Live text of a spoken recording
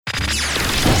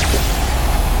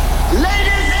Ladies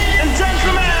and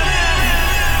gentlemen,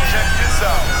 check this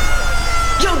out.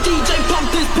 Yo, DJ, pump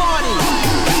this party.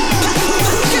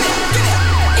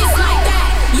 It's like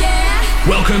that, yeah.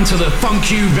 Welcome to the Funk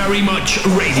You Very Much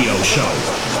radio show.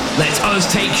 Let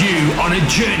us take you on a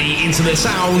journey into the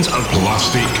sounds of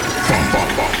plastic funk.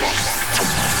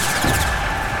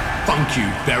 Funk you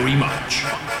very much.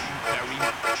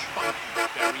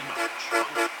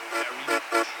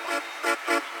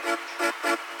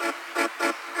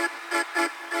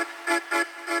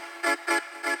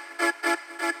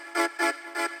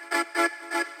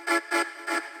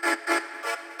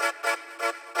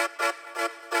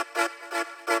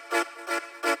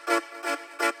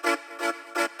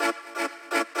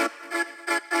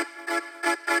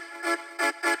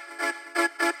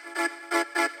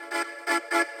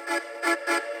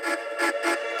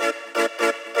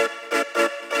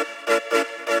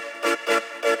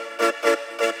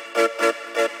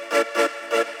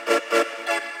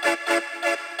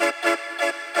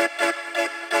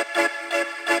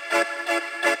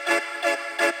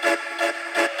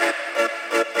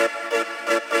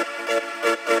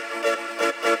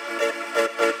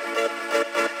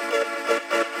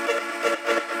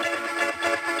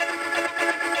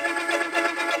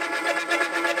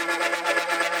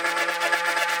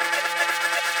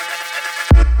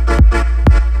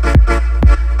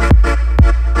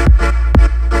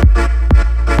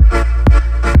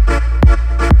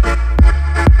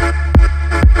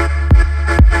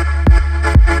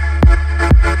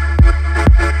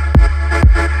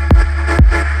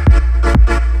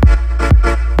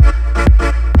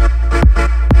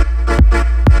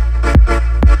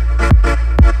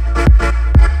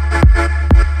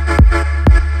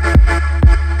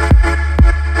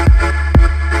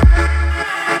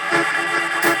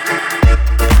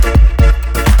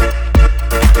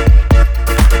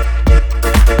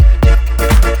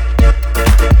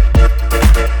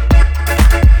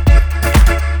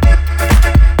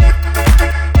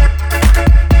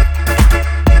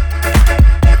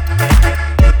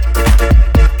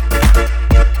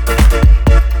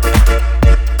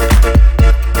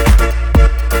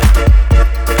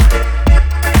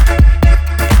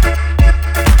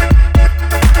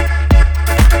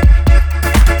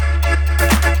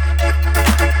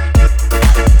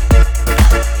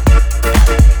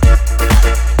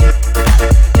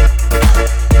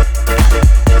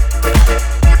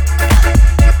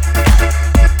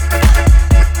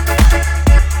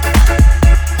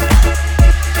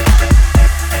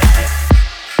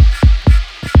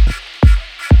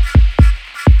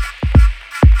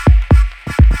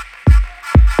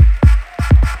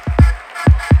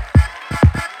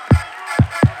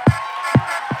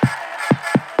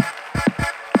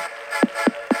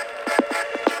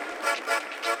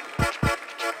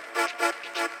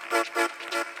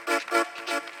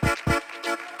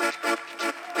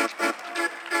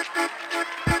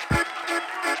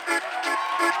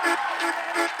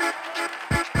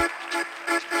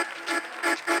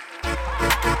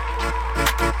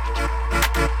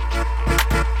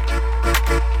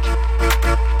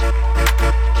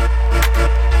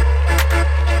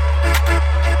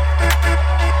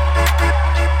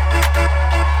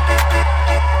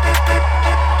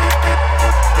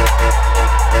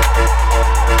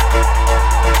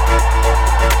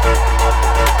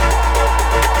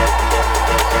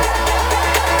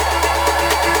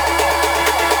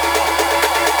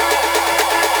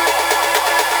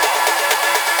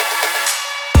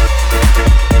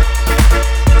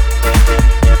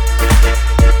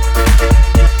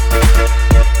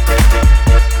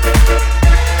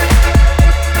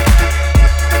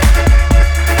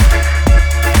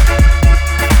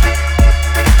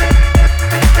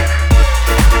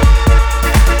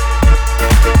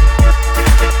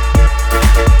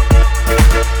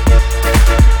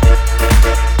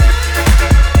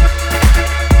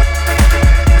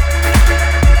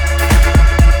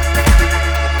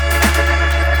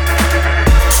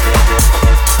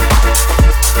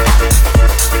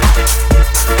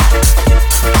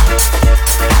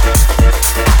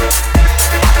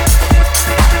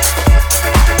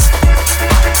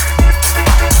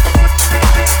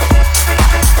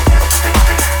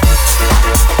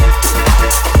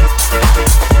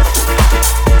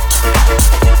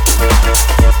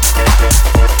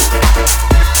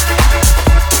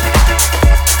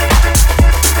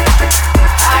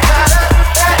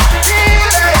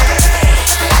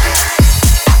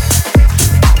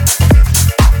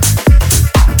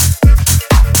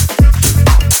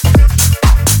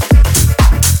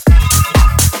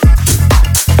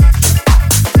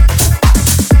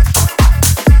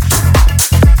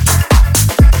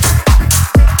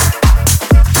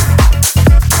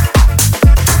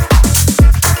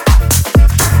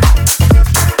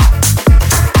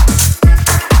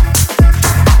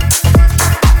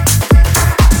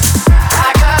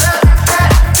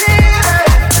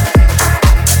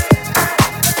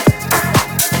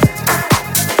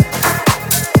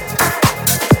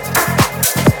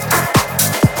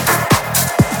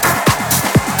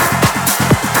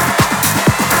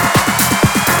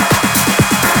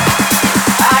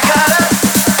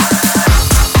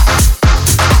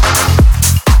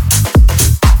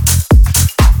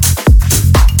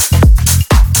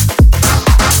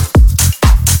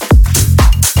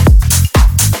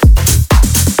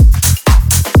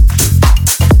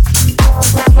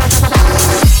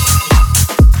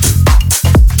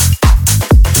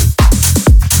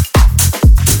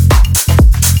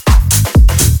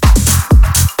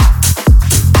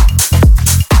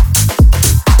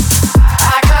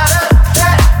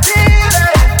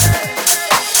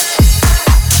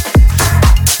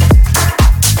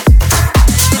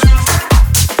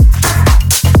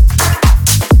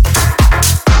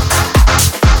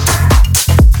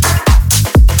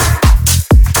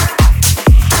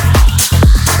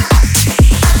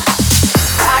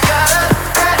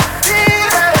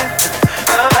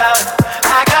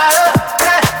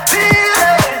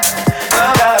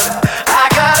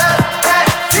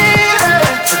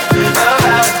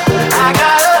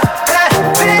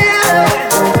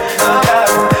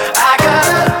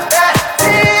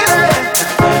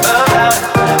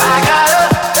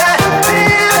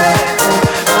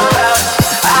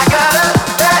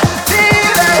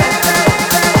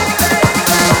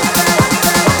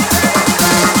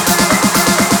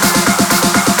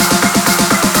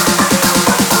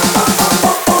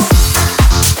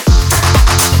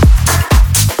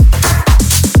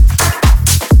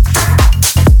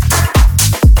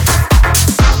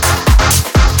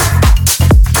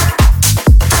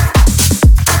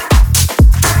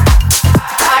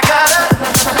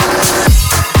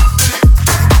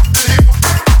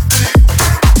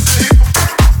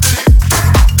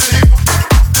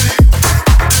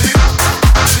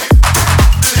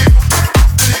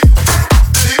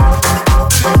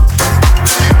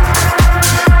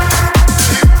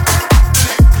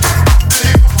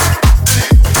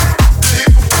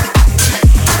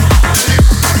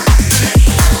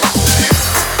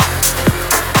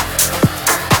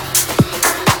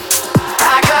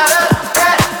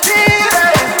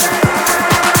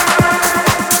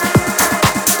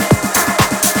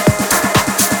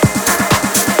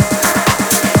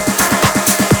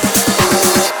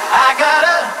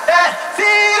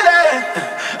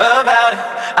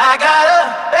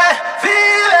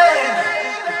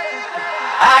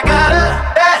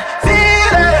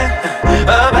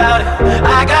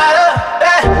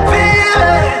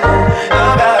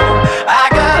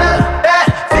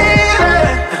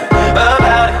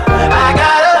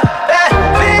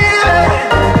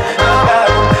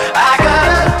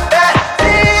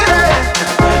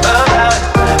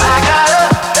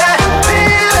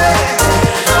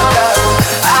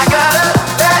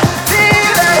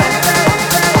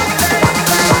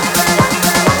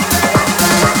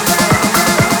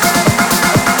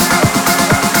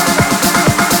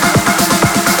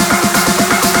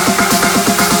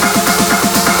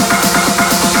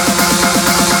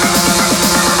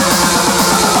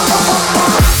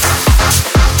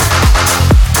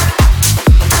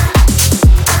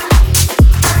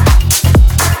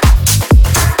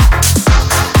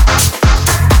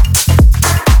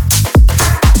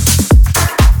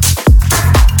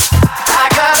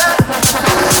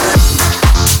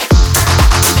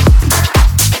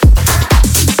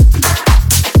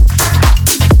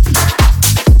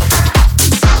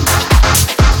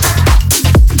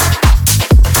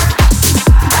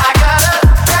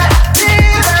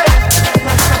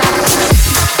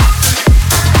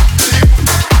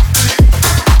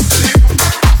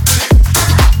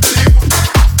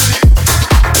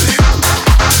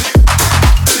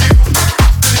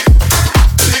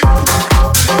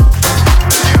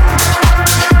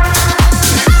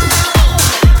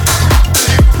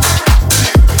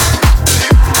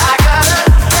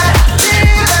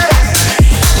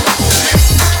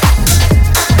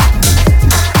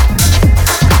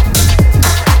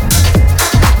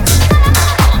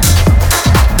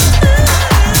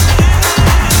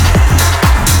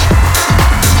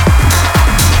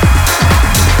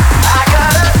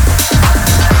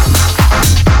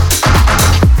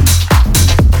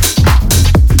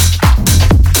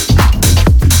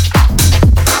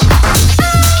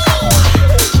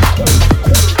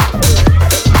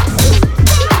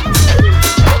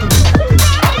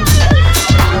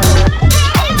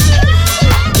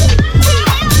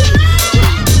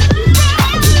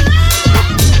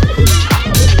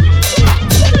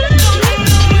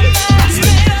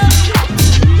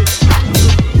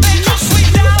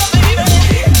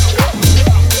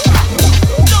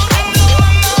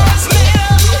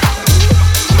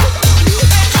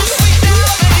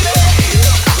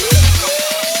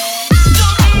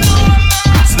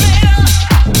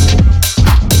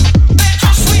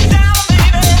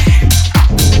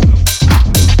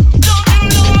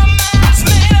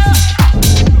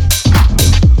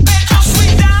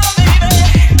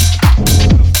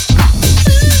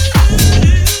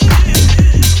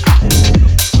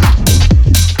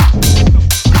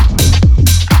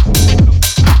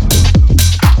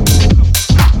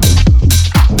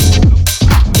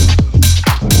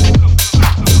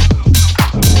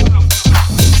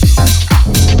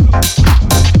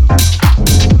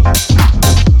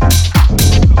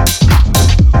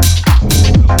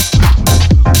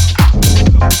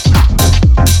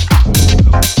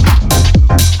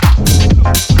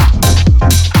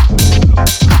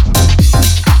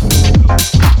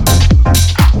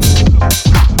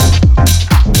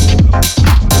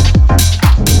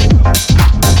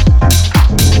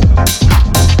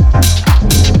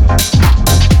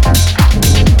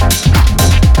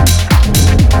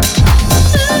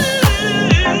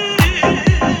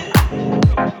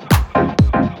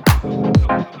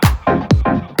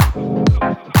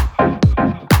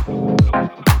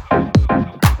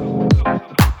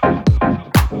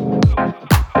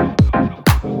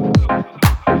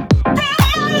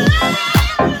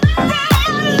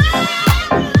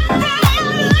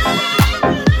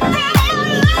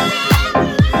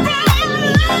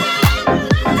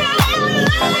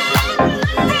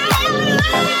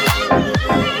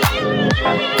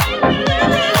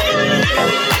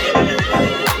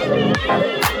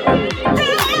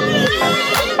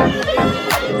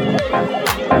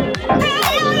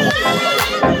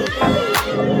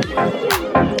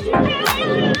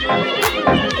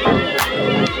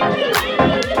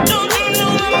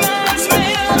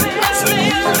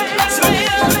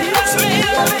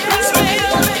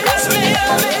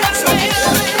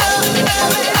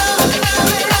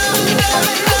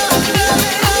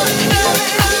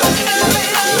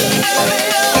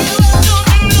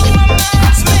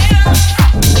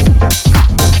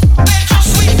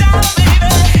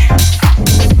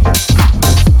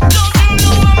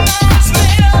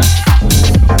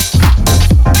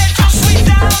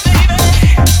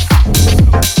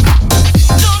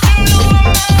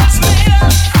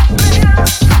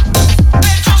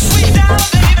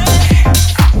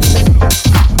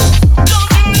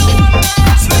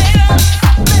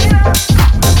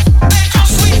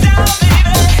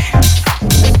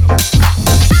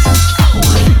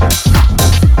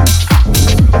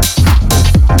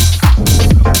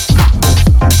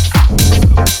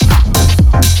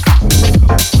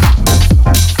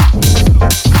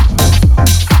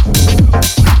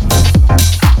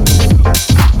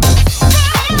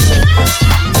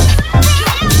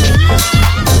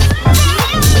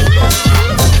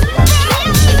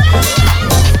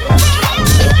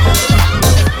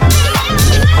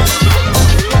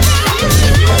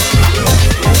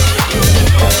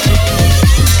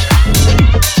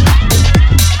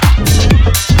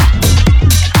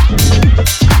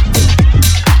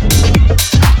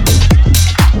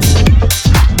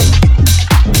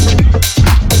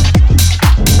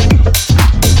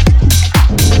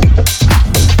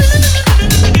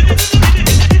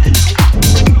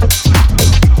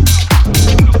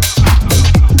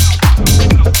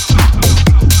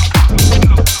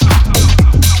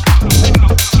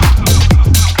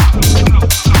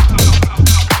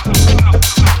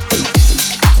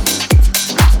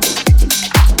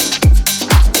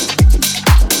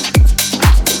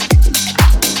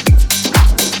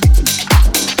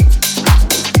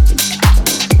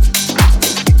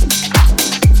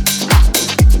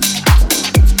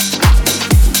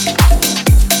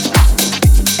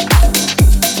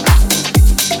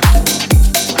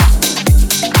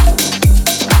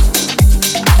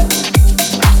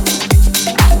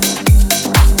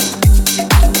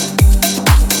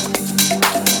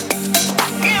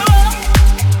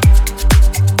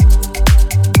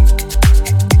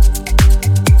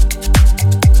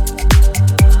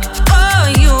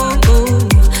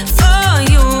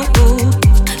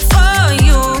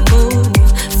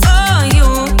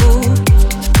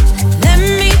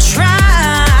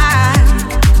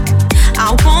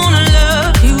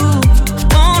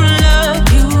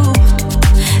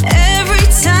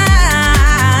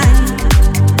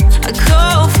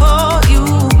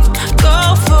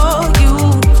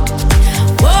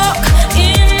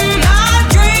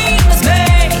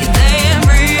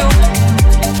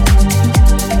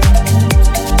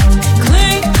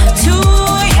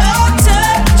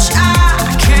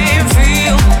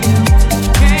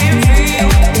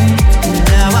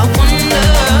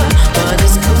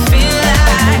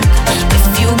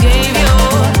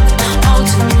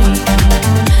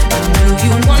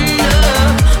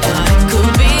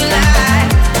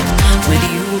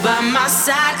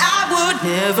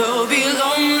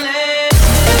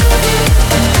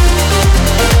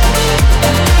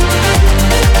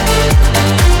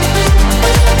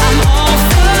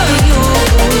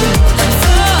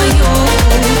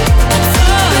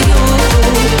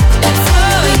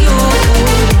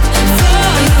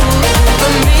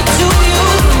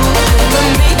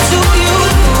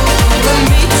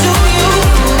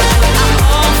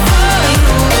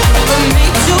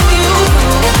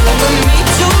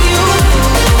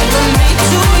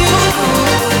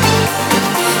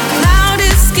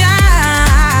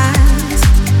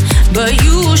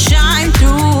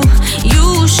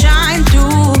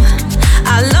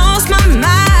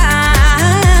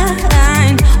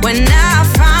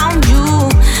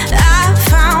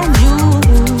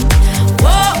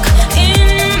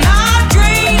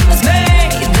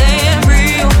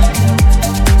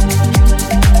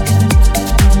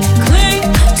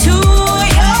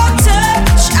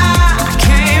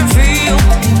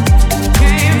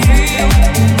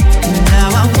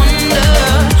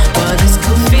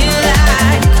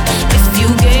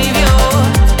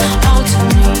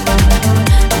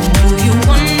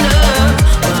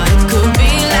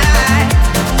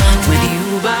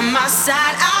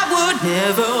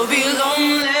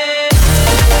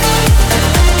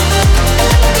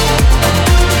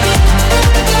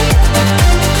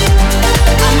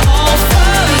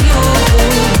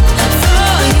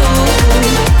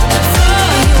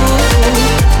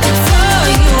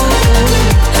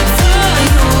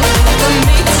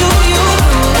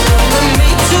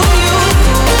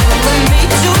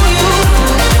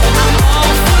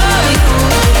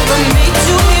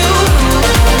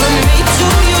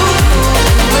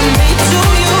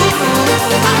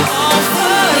 I'm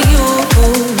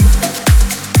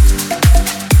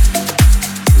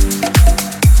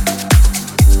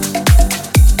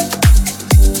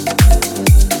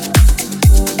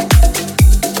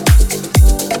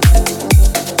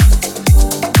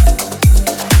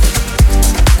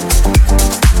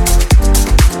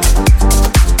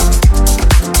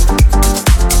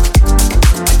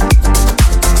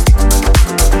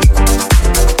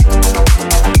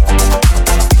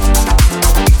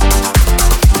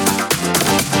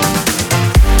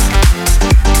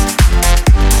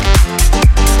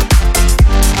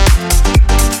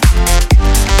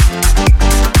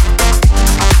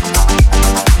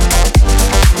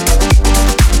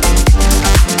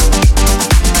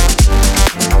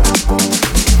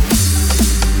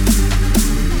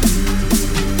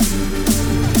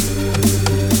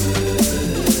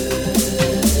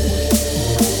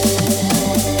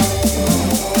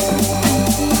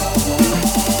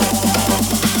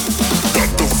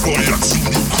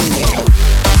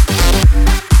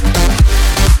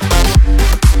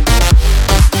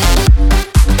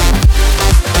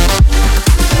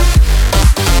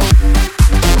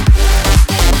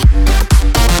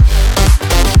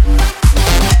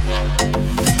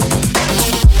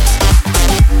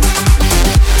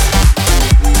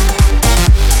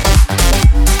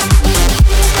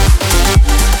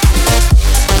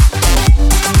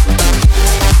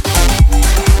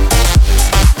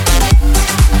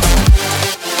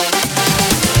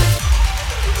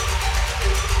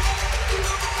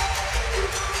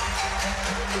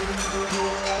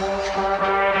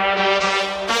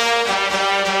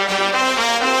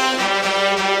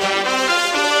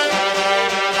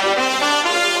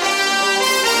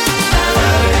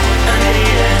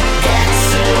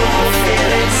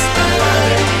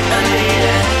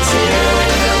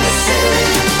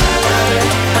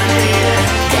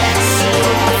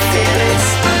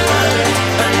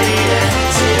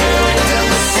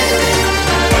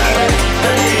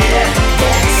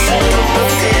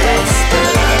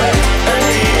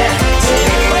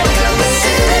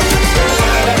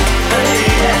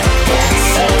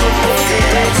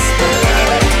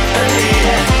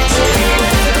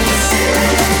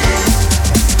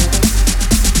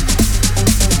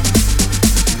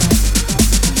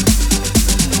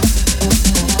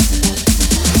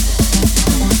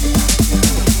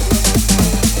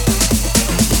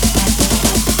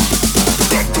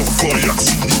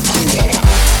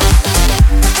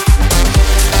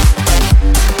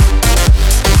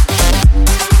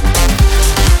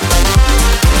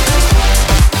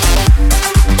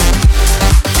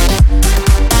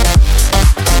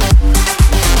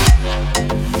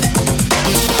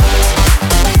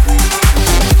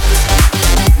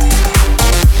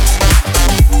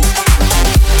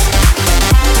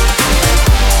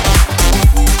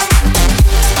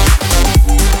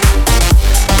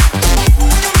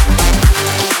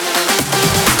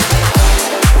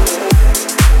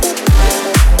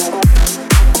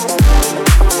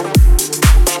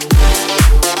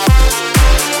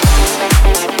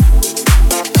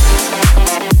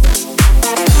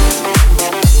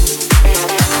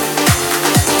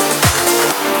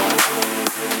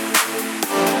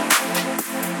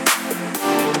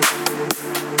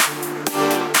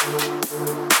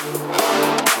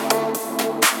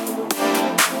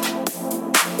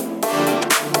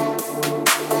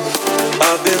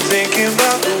thinking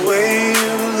about the way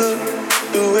you look,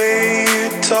 the way you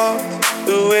talk,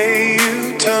 the way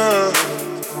you turn.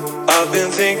 I've been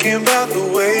thinking about the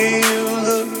way you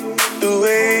look, the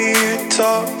way you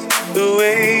talk, the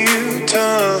way you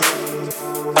turn.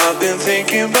 I've been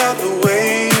thinking about the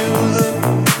way you look,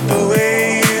 the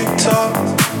way you talk,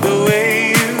 the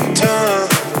way you turn.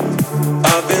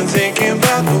 I've been thinking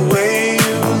about the way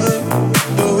you look,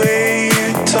 the way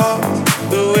you talk,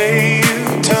 the way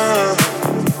you turn.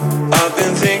 I've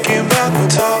been thinking about the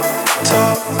talk,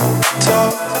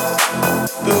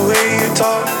 the way you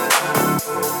talk.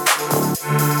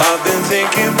 I've been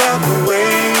thinking about the way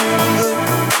you look,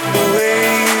 the way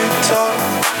you talk,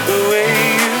 the way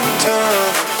you turn.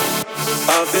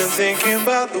 I've been thinking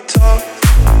about the talk.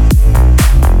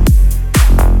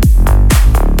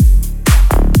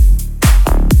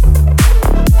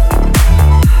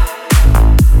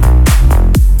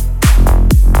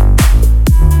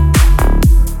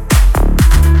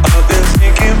 I've been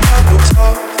thinking about the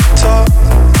talk.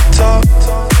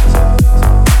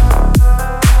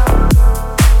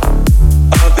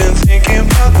 I've been thinking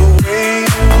about the way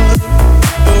you look,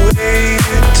 the way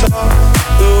you talk,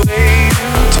 the way you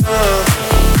turn.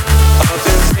 I've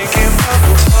been thinking about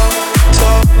the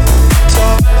talk,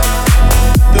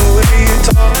 the way you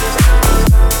talk.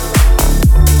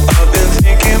 I've been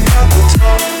thinking about the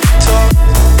talk,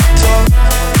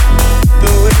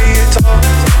 the way you talk.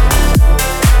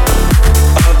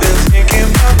 I've been thinking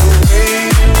about the way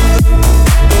you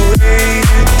look, the way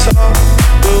you talk,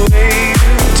 the way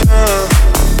you turn.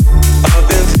 I've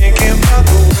been thinking about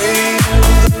the way you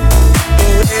look, the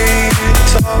way you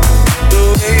talk, the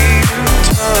way you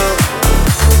turn.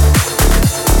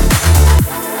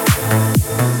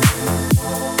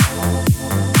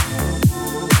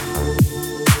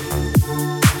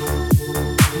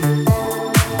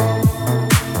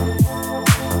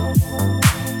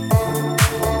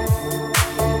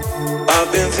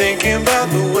 I've been thinking about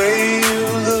the way you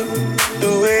look,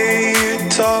 the way you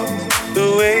talk, the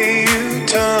way you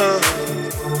turn.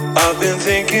 I've been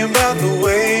thinking about the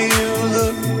way you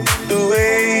look, the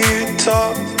way you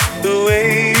talk, the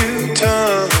way you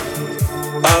turn.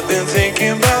 I've been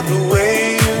thinking about the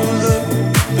way you look,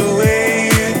 the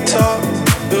way you talk,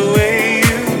 the way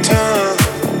you turn.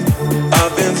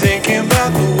 I've been thinking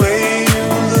about the way you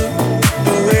look,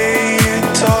 the way you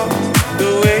talk, the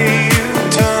way you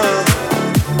turn.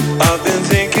 I've been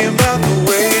thinking about the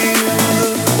way you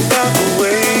look, about the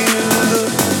way you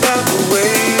look, about the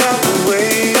way, about the way,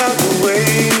 about the way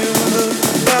you look,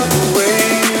 about the way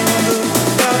you look,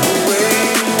 about the way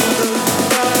you look,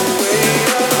 about the way,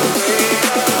 about the way.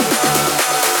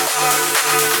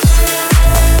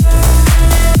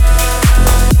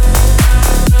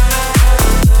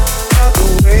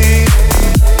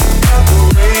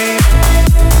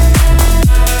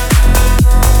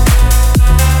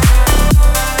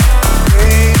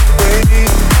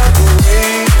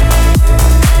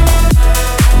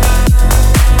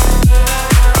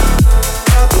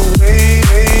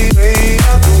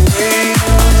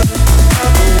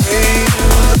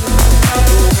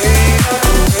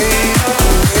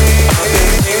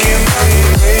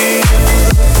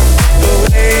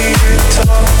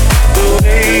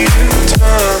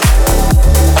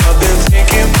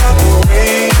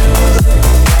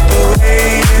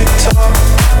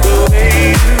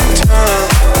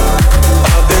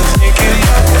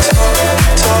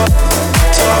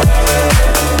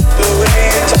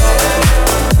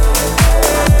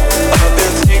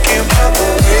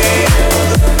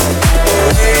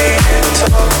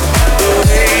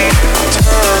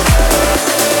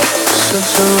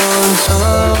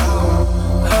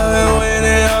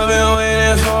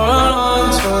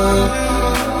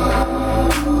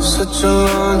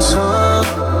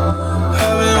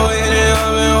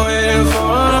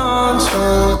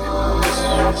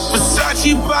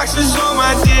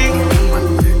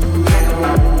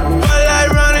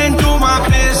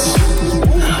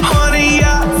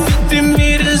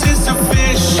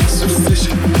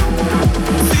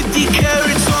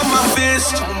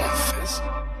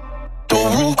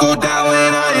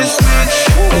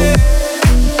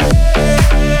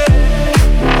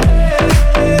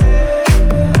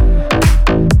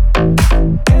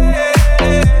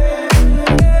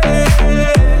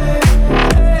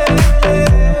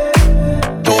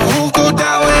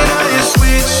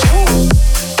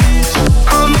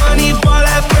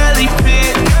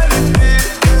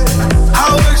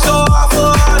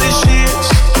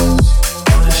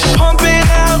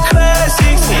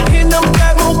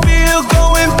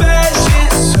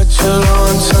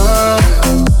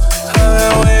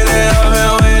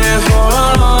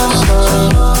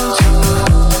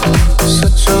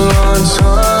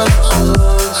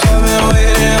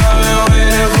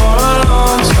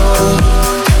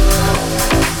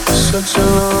 a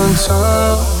long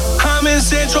time. I'm in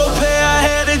Saint-Tropez, I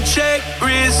had to check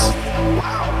Reece.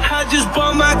 I just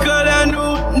bought my girl a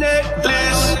new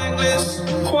necklace.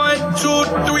 1, 2,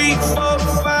 3, 4,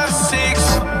 5,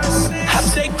 6. I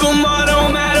take them all,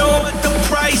 don't matter what the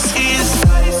price is.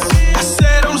 I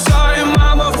said I'm sorry,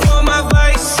 mama, for my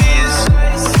vices.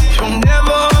 You'll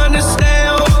never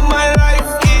understand what my life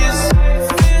is.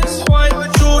 1,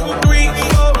 2, 3,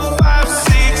 4, 5,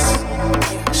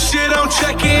 6. Shit, I'm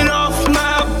checking off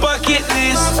my bucket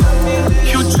list.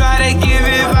 You try to give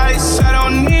advice, I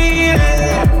don't need it.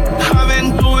 I've been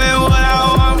doing what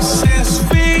I want since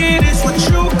Phoenix. What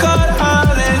you call a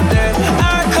holiday,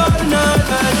 I call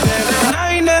another day. And I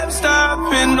ain't never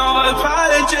stopping, no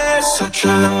apologies. Such a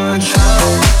long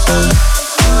time. I've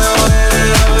been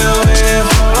waiting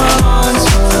for a long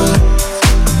time.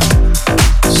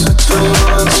 Such a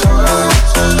long time.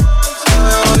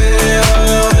 I've been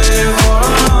waiting for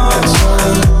a long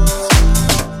time.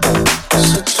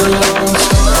 Such a long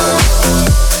time.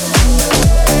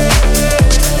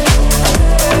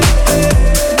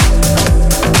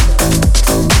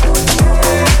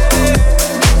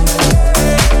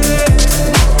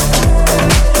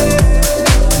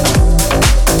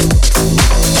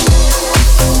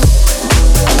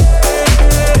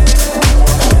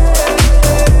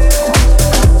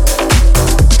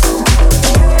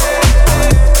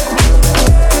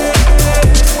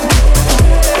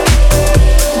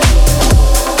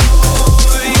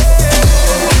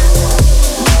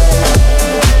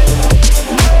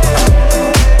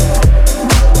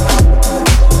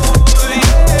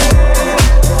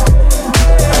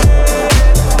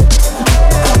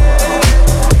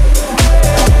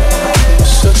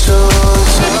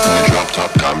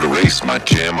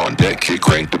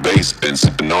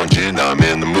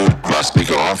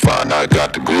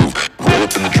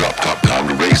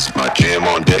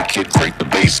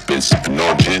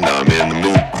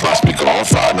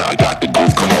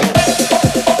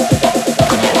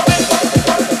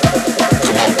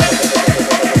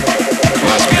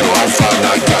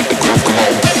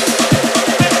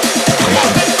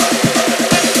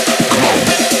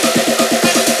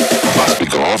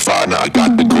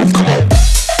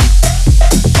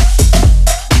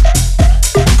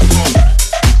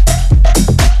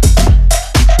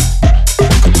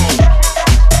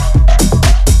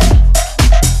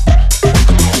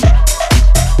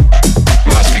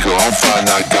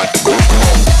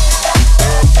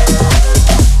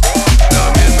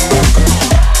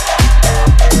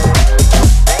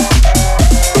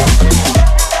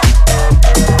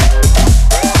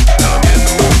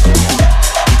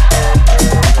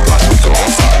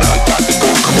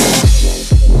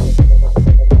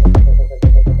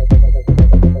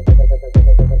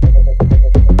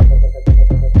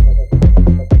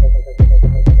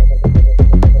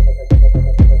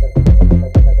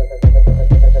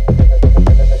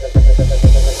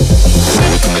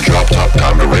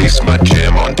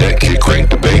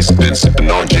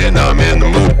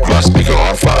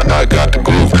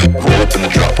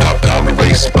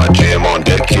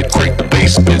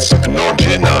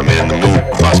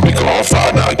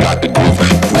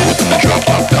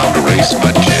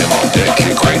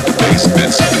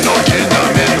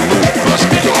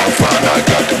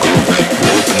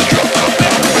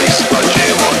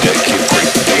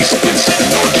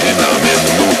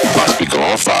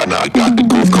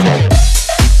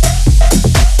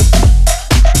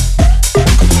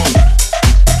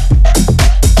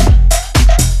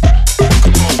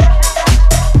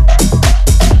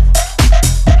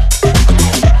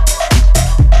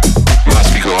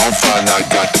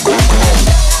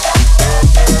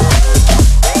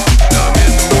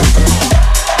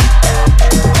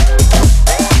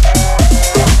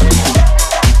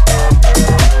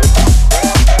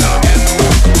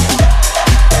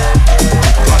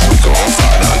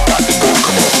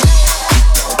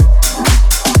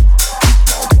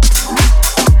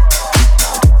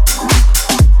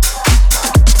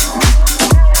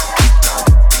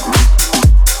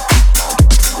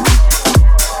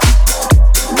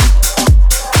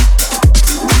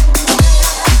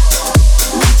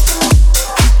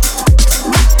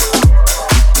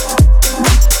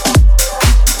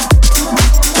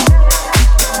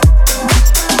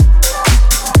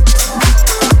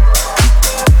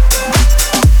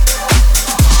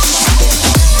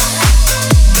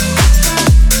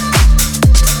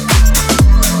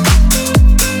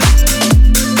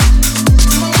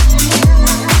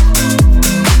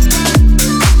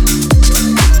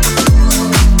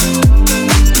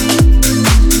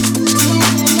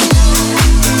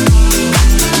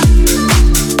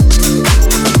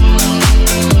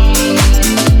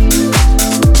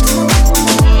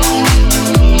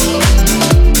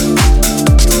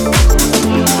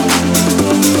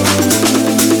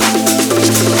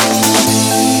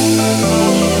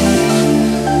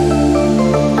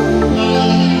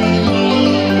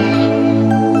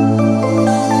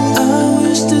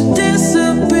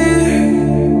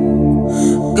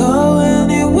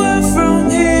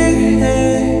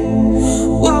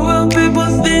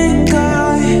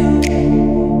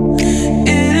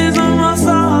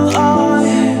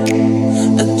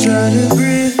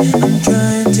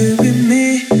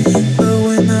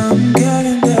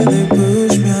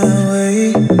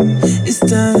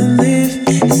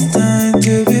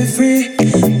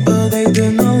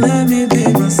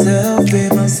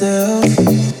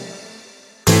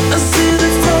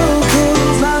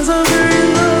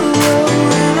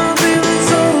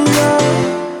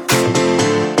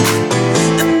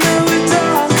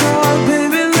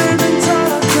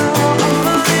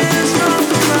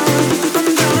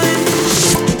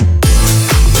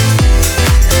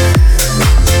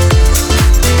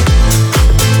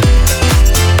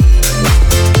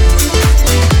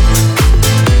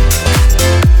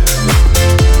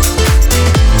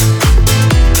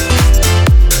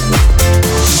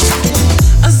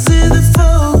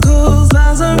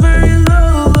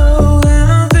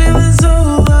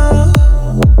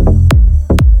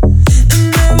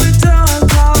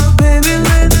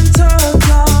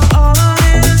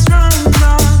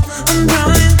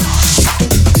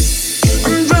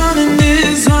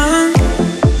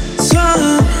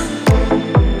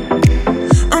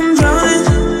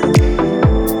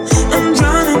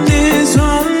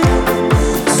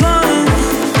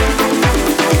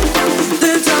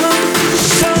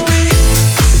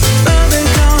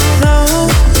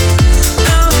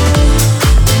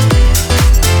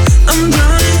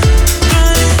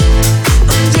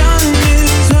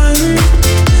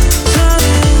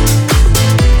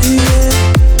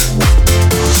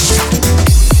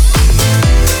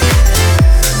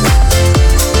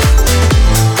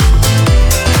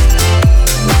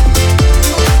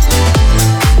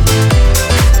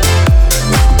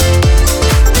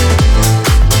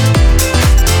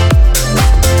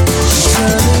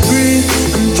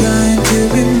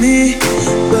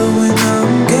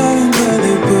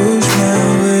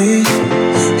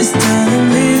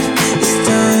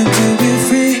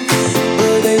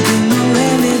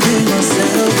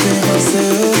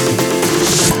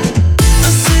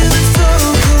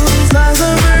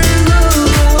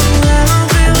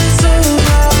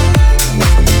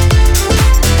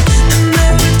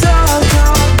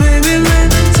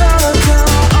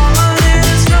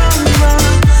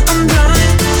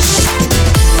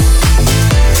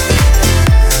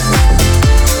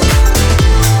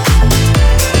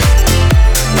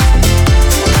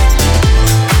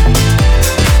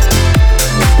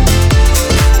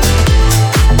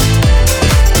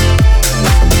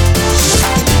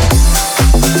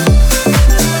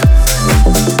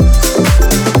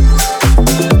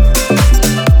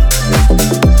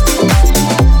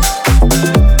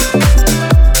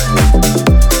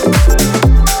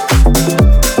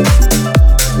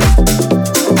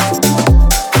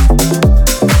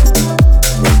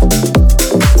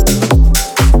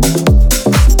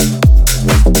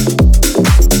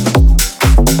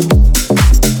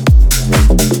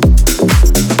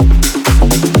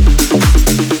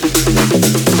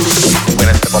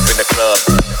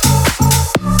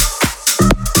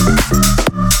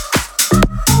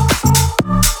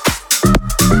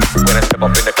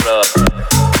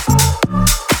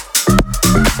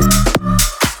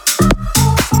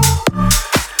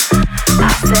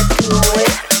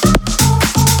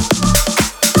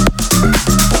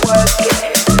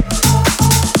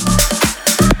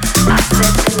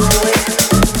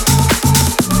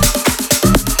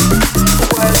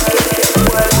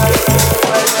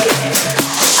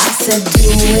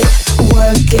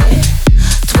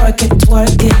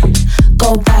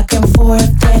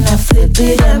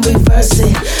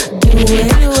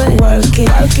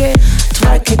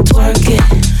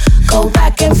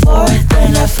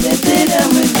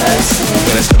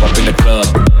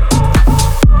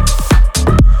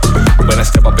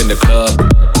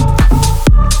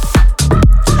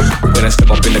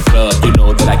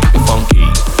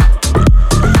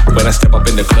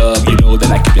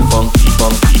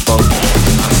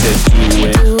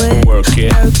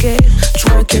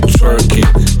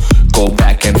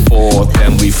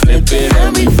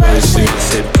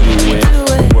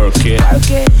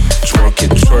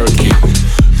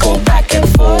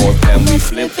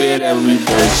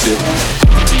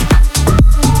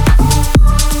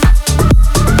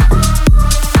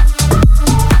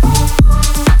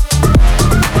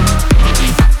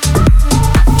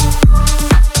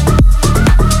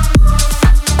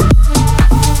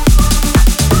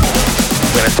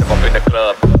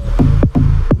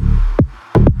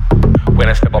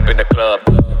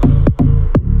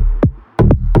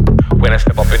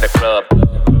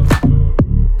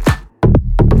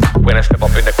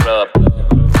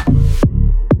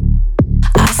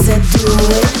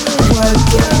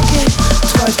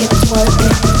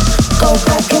 Go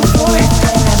back and forth,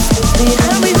 and I flip it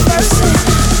and reverse it.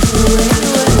 Do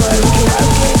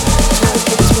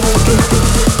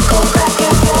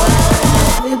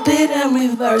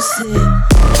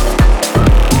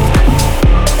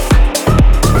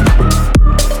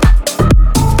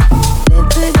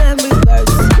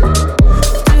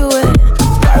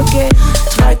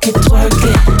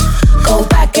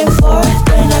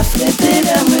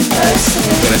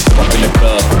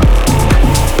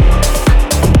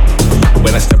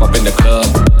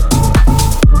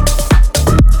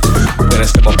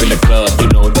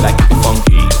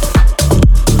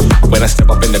When I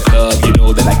step up in the club, you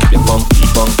know that I keep it funky,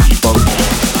 funky, funky.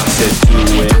 I said do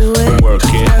it, work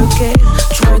it,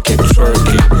 twerk it, twerk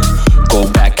it. Go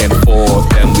back and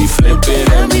forth and we flip it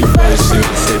and reverse it.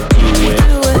 I said do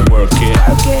it, work it,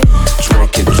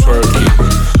 twerk it, twerk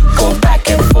it. Go back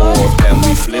and forth and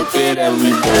we flip it and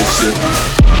reverse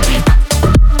it.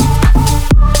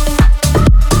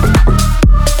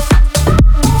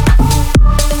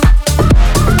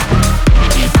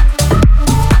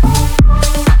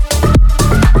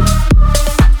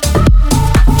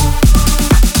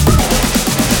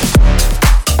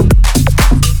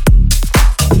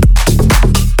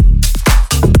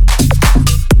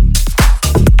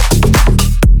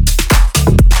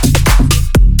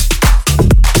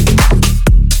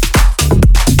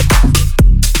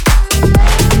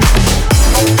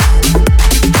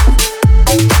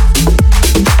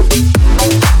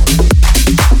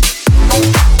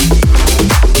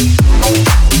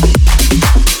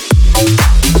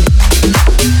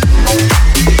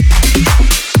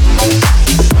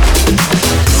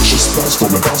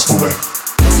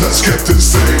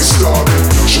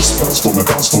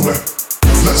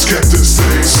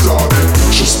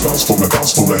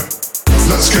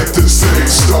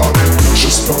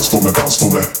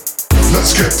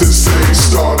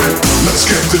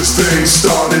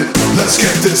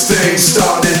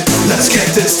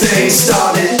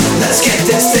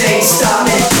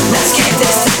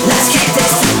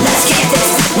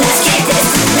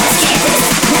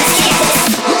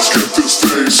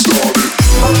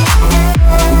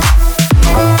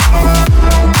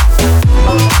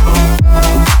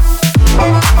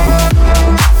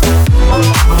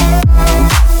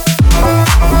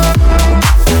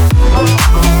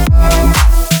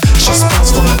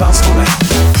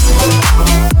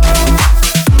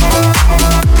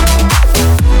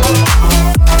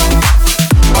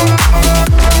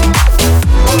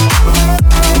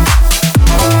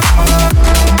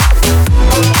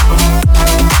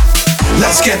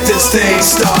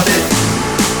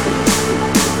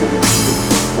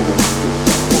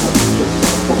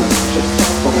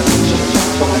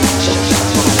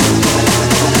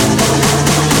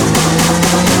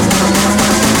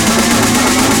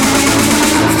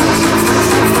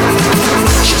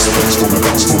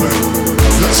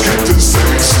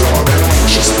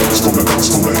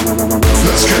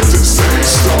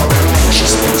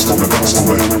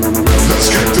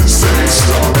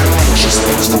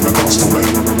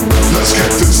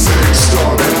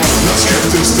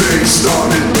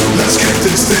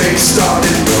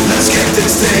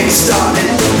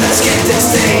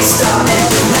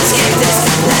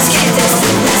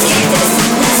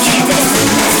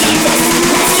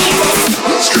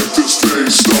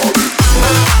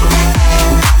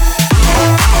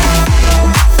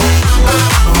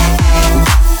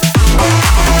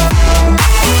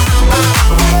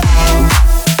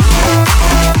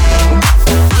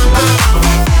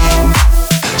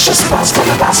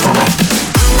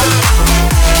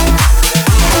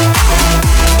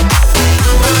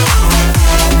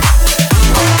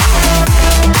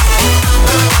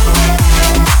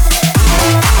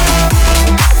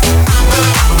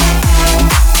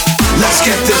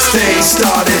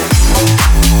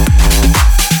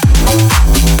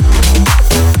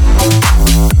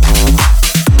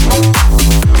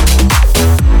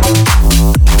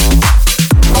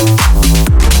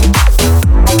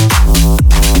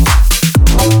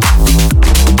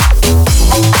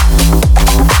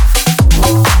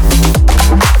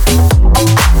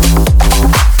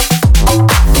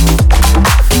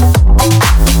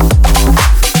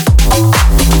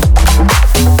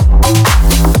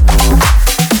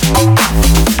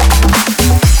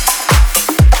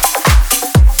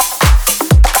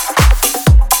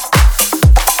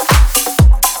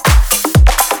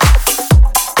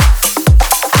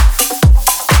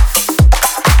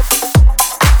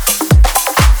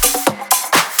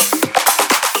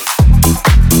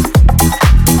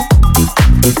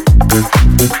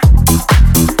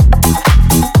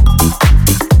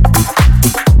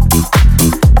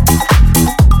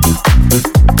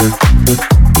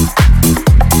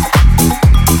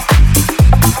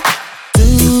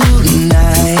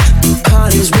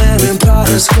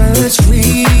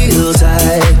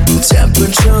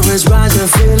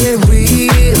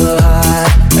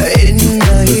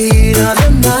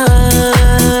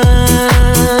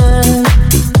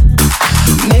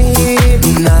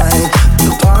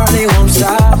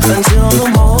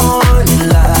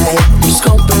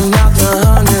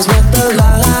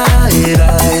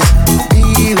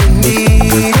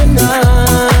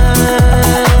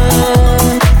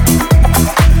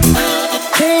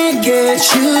 Can't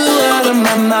get you out of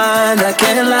my mind, I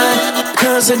can't lie.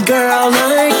 Cause a girl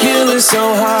like you is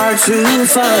so hard to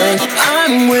find.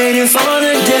 I'm waiting for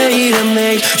the day to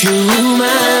make you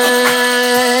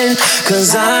mine.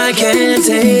 Cause I can't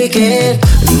take it.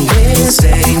 This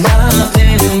ain't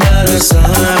nothing but a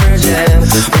summer jam.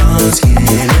 Blonde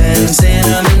skin and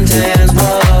cinnamon tans,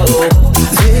 whoa.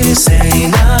 This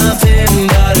ain't nothing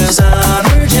but a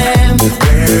summer jam.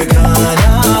 We're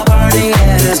gonna party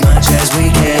as much as we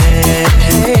can.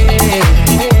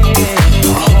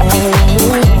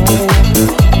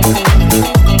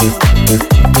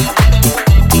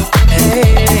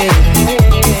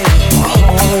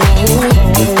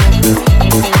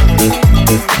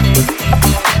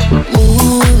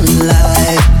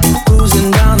 Moonlight,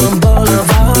 cruising down the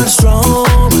boulevard,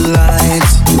 strong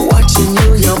lights, watching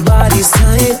you, your body's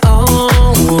tight,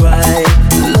 alright,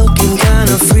 looking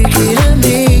kinda freaky to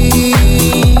me.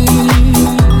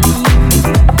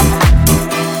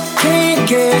 Can't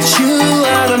get you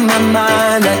out of my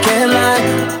mind, I can't lie.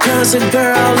 Cause a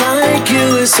girl like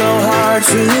you is so hard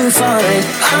to find.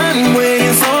 I'm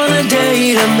waiting for the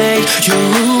day to make you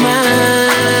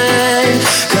mine.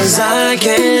 Cause I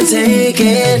can't take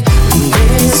it.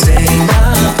 This ain't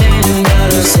nothing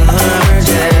but a summer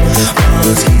jam.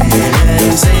 Blonde skin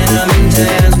and cinnamon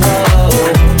tans, whoa.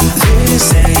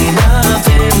 This ain't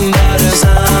nothing but a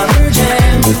summer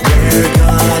jam. We're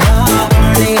gonna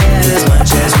party as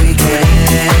much as we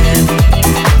can.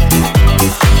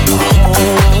 Oh,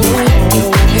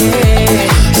 hey.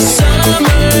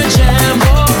 Summer jam,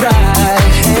 alright,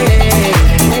 hey.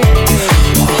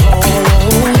 Oh,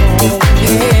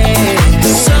 hey.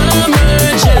 Summer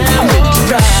jam,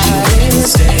 alright.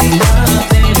 This ain't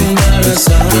nothing but a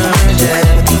summer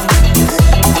jam.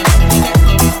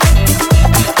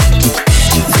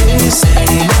 This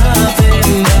ain't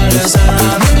nothing but a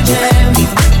summer jam. This ain't nothing but a summer jam.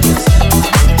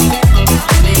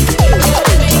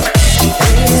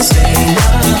 This ain't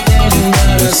nothing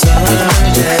but a summer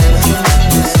jam.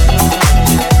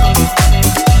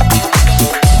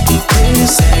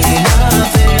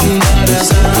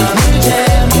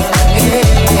 Hey,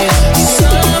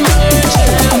 summer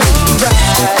jam,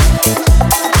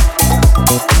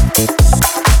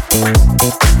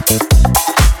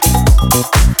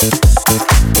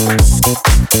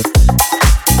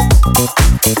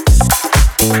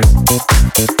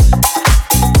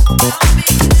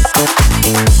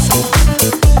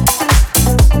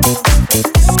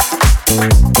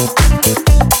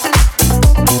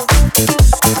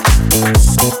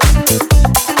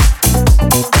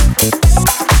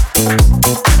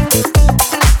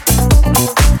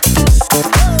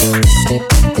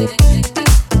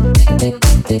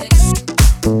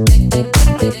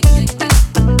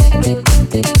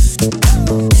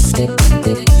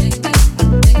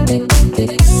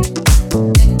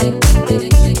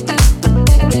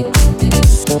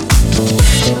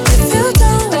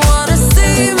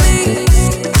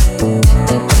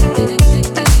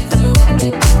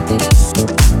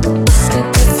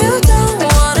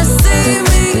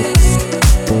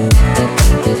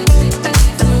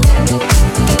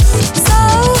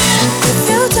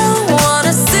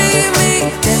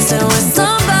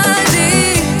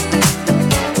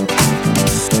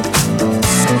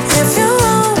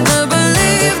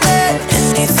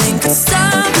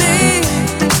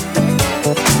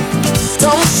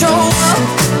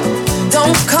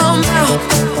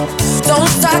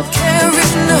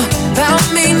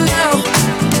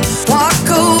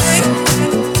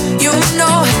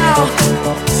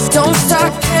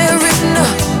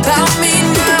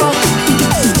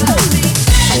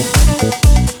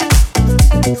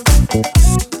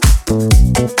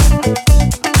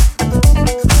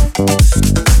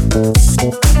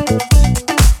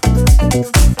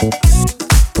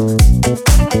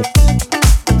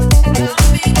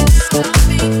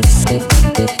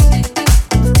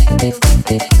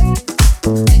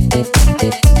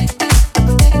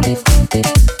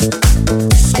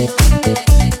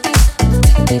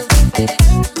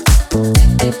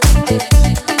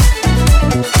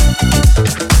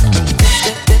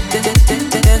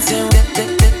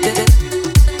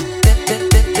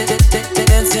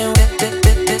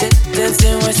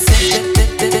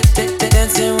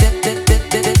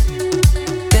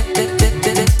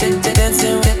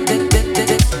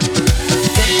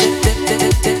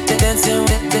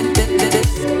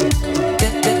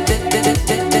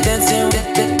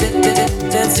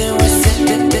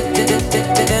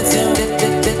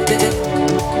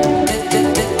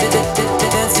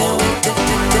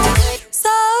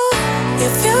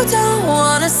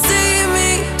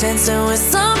 dancing with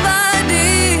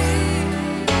somebody.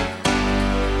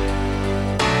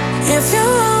 If you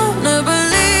want wanna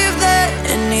believe that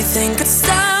anything could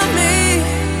stop me.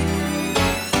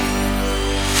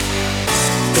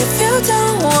 If you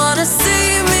don't wanna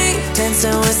see me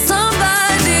dancing with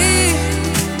somebody,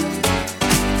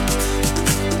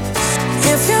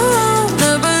 if you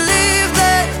wanna believe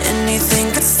that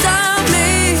anything could stop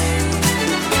me,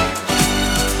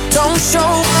 don't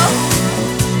show up,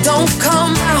 don't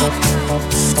come out,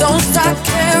 don't start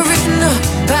caring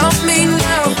about me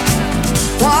now.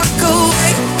 Walk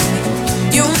away,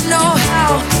 you know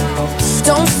how.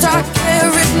 Don't start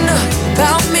caring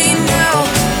about me now.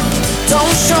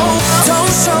 Don't show up,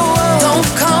 don't show up, don't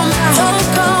come out, don't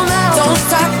come out. Don't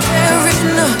start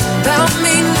caring about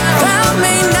me now, about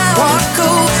me now. Walk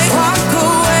away,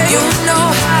 you know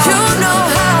how, you know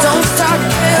how. Don't start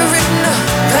caring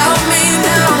about me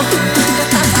now.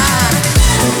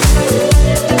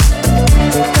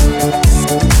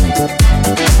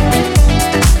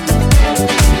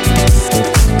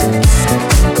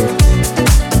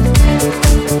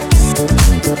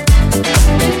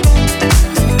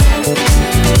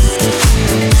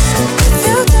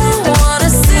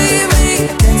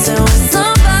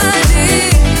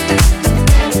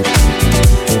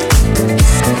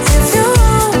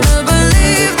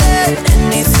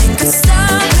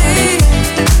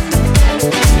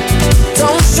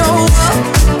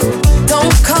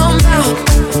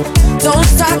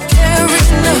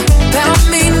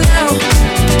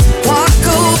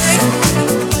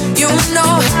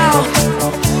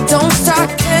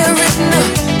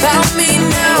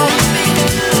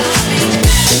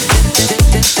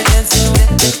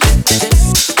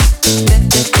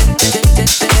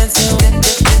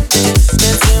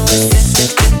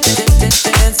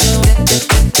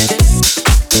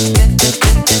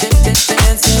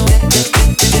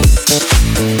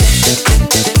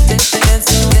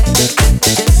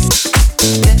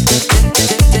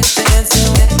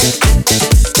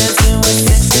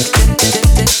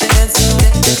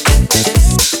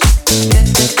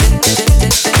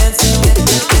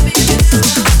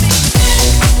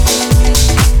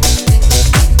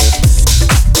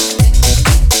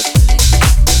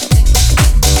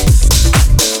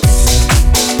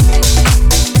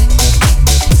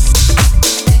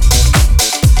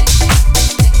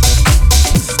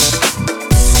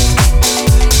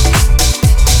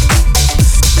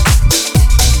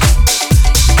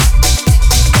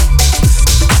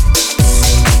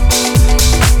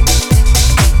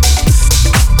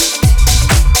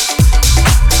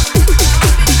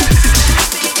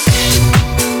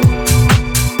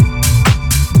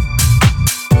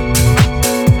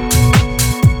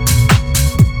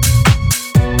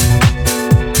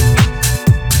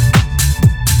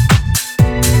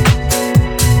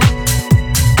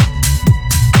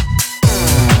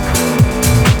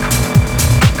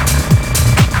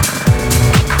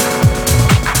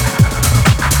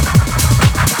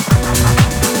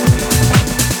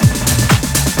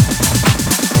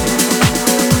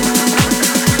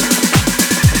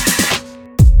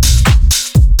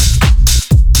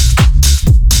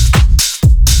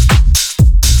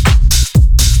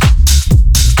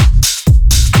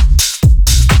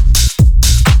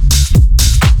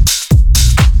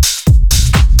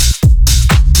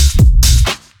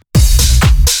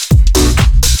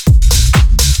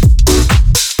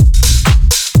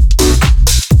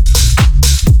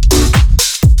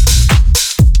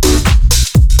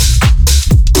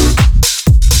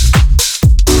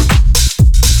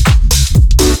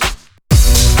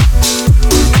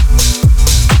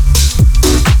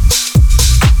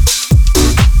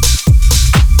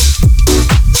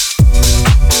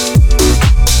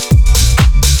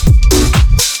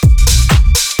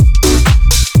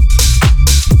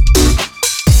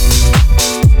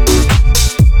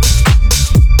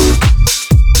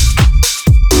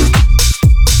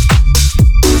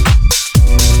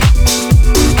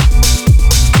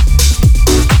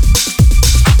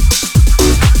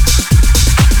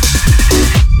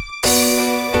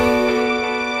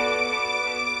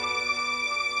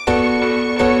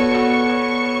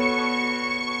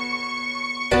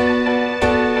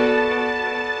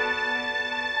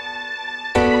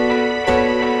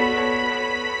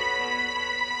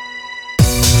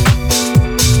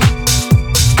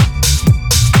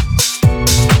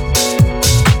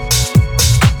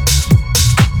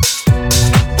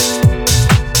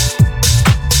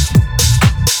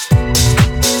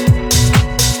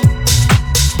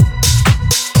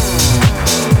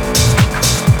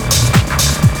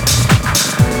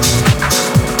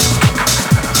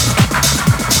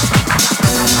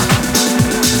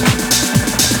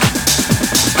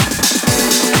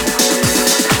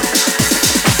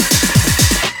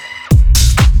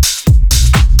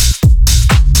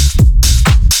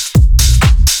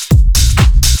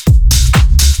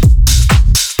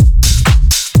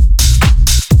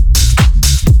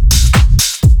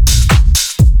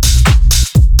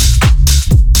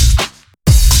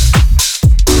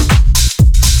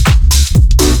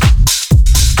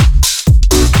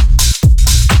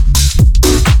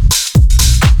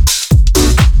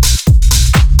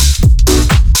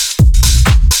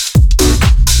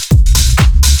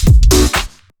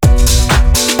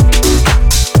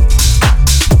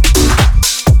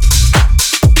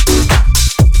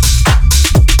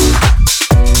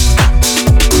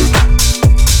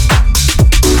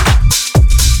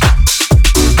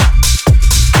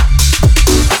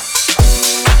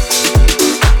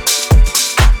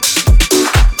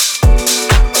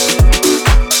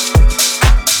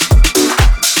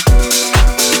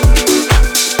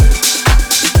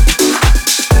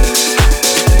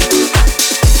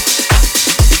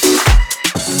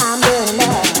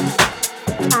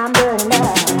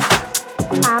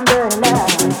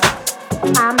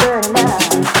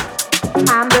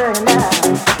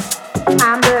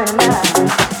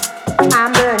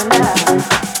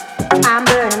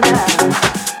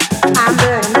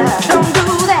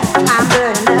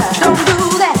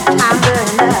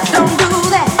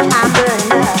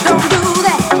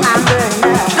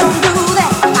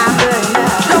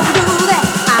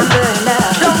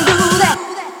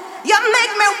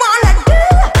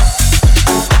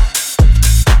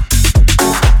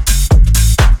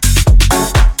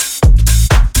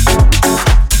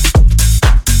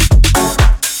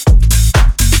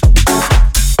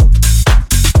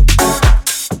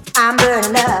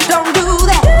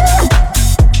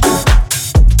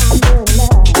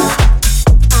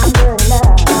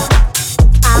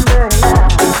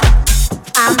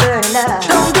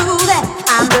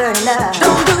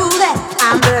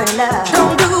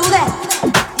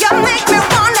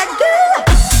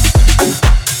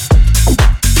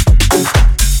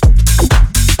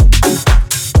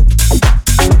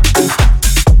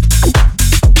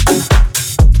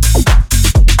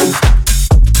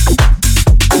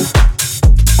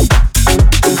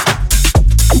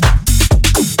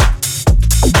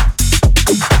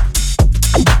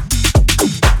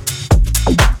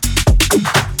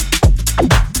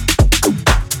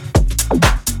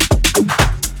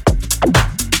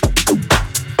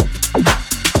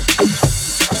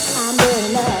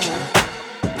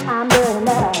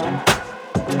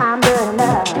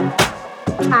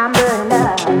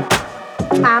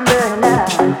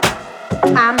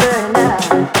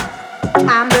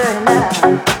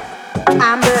 Thank you.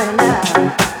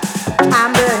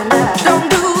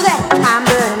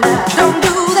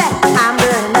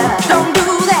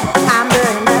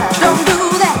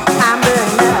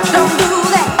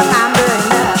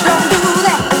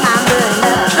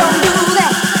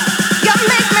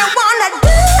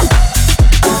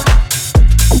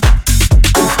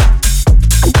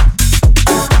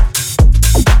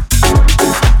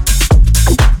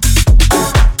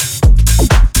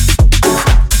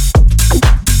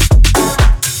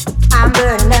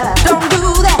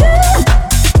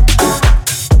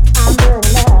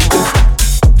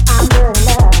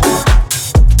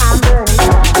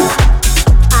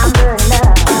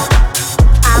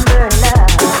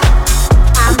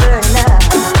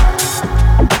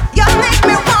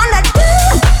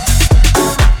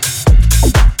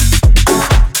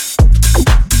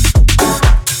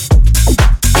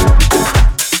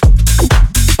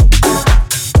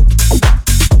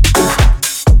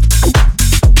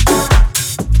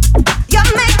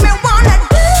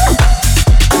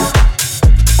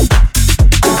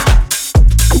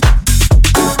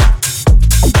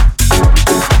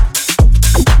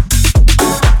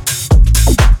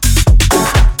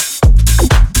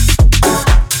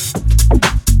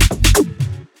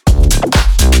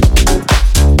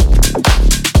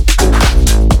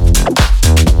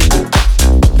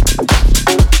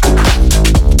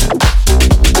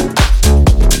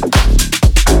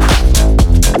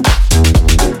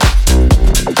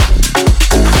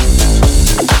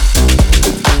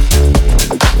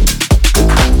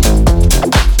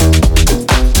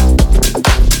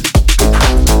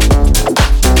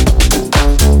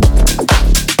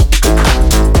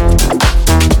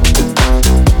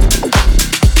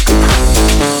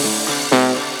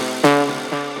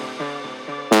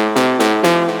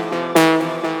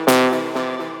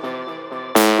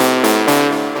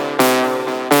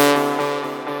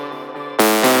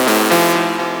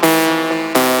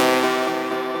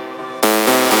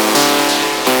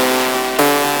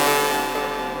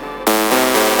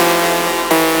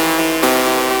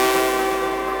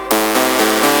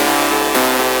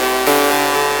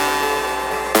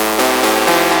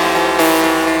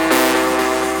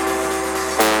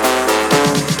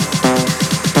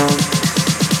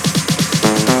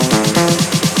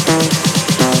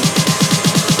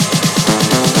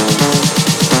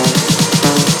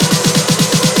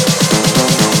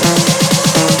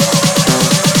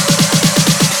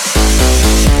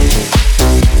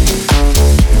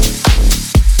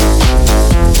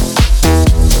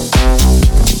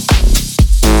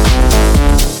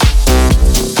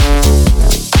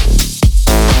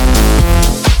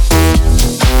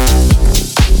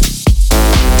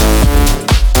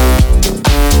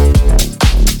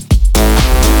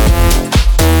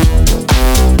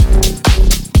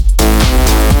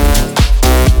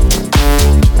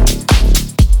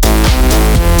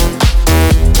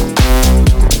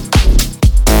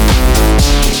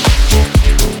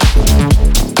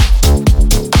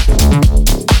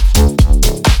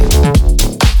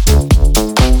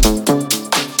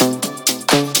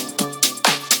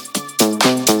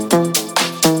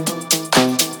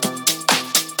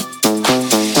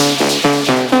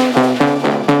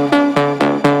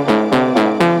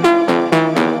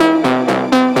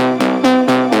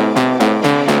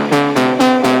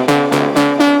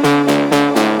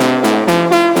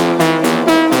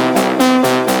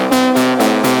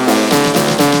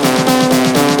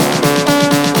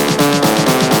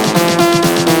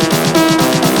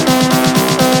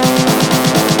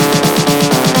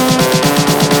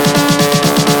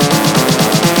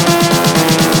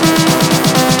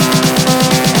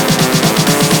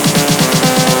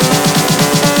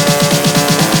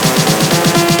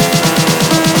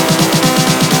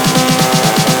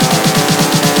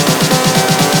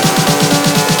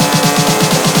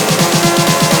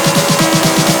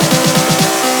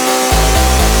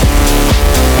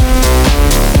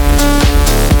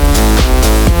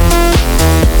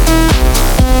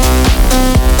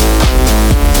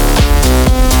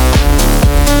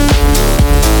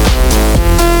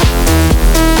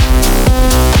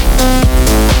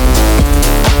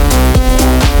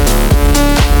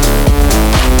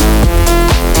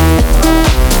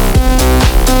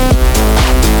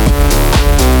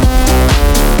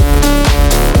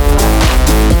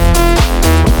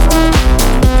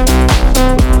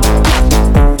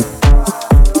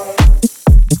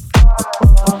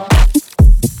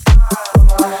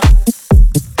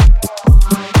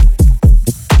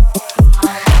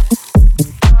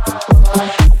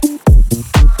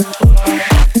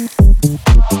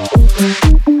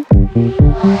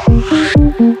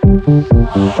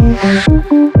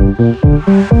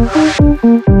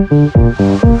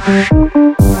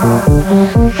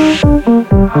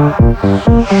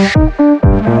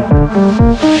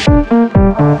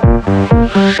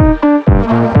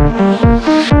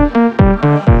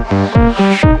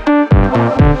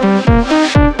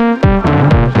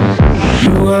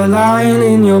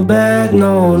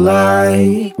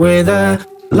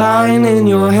 lying in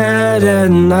your head at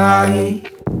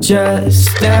night,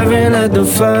 just staring at the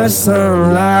first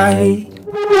sunlight.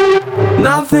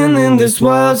 Nothing in this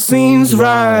world seems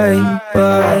right,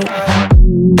 but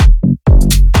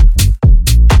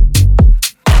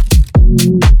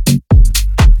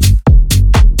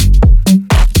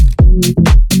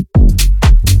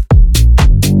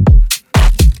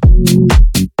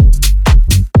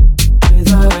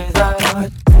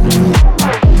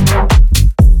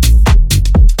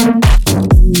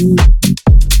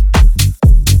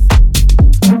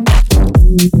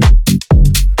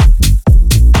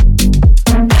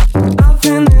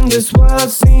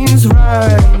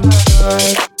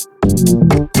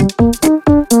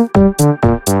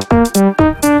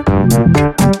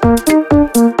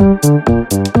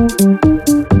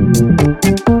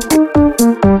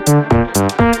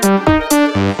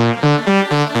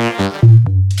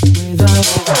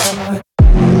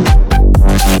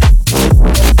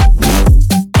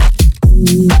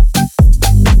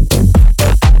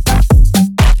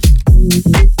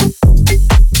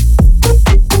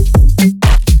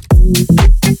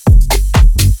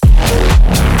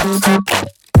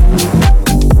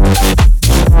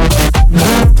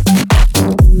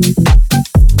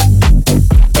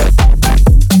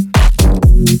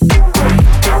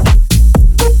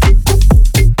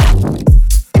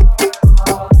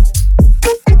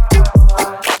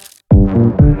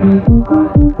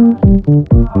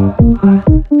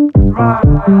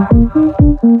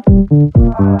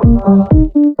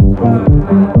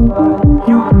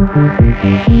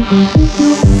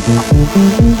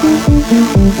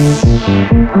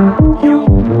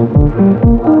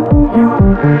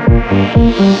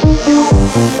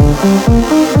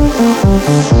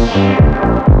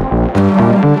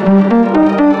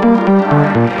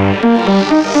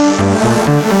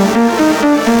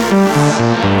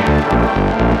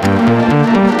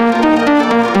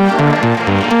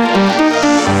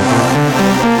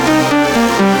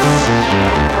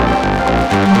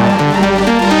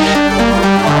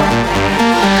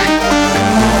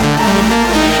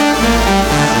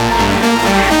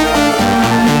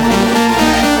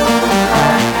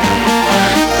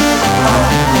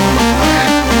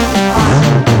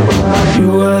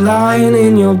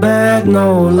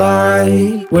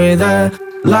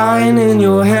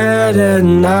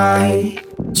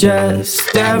just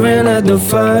staring at the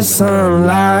first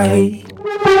sunlight.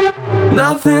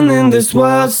 Nothing in this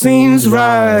world seems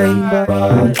right,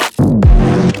 but